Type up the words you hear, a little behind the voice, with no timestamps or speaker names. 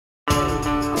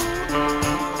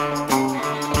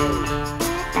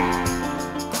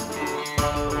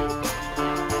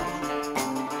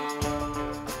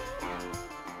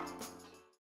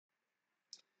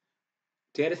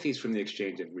Data fees from the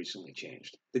exchange have recently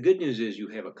changed. The good news is you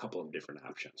have a couple of different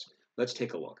options. Let's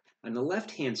take a look. On the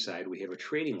left-hand side, we have a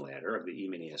trading ladder of the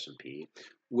E-mini S&P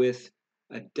with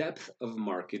a depth of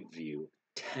market view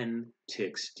 10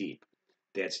 ticks deep.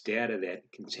 That's data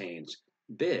that contains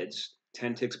bids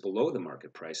 10 ticks below the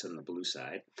market price on the blue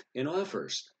side and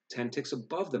offers 10 ticks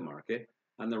above the market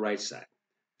on the right side.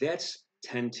 That's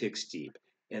 10 ticks deep.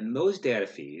 And those data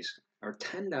fees are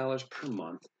 $10 per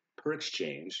month per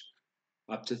exchange,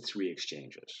 up to 3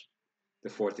 exchanges. The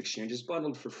fourth exchange is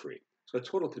bundled for free, so a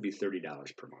total could be $30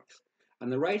 per month. On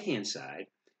the right-hand side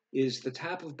is the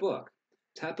top of book.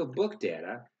 Top of book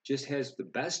data just has the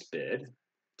best bid.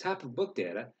 Top of book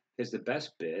data has the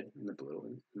best bid in the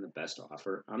blue and the best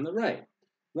offer on the right.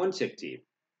 1 tick deep.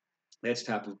 That's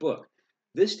top of book.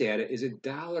 This data is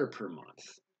 $1 per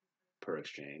month per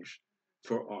exchange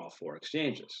for all 4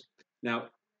 exchanges. Now,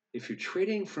 if you're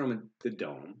trading from the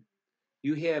Dome,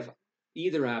 you have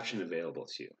either option available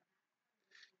to you.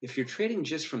 If you're trading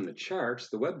just from the charts,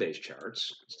 the web-based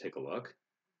charts, let's take a look,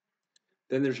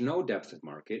 then there's no depth of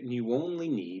market and you only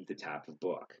need the top of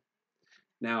book.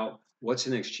 Now, what's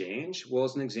an exchange? Well,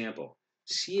 as an example,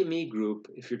 CME Group,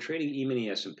 if you're trading E-mini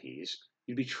S&Ps,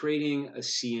 you'd be trading a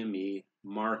CME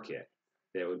market.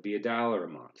 That would be $1 a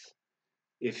month.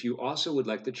 If you also would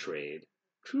like to trade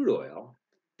crude oil,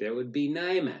 that would be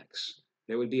NYMEX.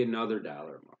 That would be another $1 a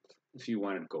month. If you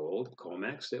wanted gold,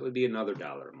 COMEX, that would be another $1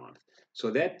 a month. So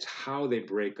that's how they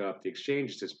break up the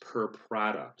exchanges, is per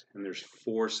product. And there's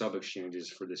 4 sub-exchanges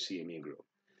for the CME Group.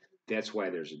 That's why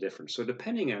there's a difference. So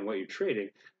depending on what you're trading,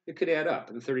 it could add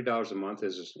up. And $30 a month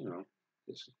is,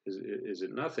 is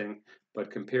it nothing? But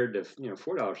compared to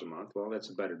 $4 a month, well, that's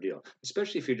a better deal.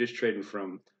 Especially if you're just trading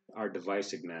from our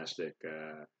device agnostic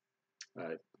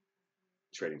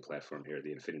trading platform here,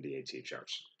 the Infinity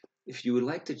ATHRs. If you would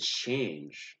like to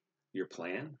change your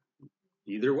plan,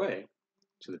 either way,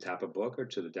 to the top of book or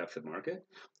to the depth of market,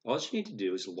 all you need to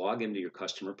do is log into your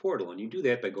customer portal. And you do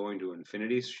that by going to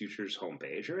Infinity's Futures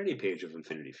homepage or any page of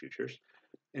Infinity Futures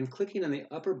and clicking on the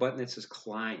upper button that says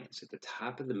Clients. At the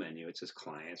top of the menu, it says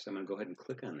Clients. I'm going to go ahead and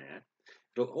click on that.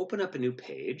 It'll open up a new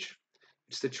page.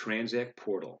 It's the Transact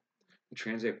portal. The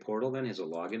Transact portal then has a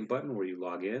login button where you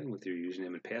log in with your username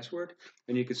and password.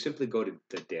 And you can simply go to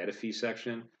the data fee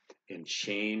section and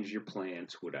change your plan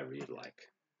to whatever you'd like.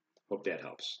 Hope that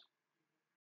helps.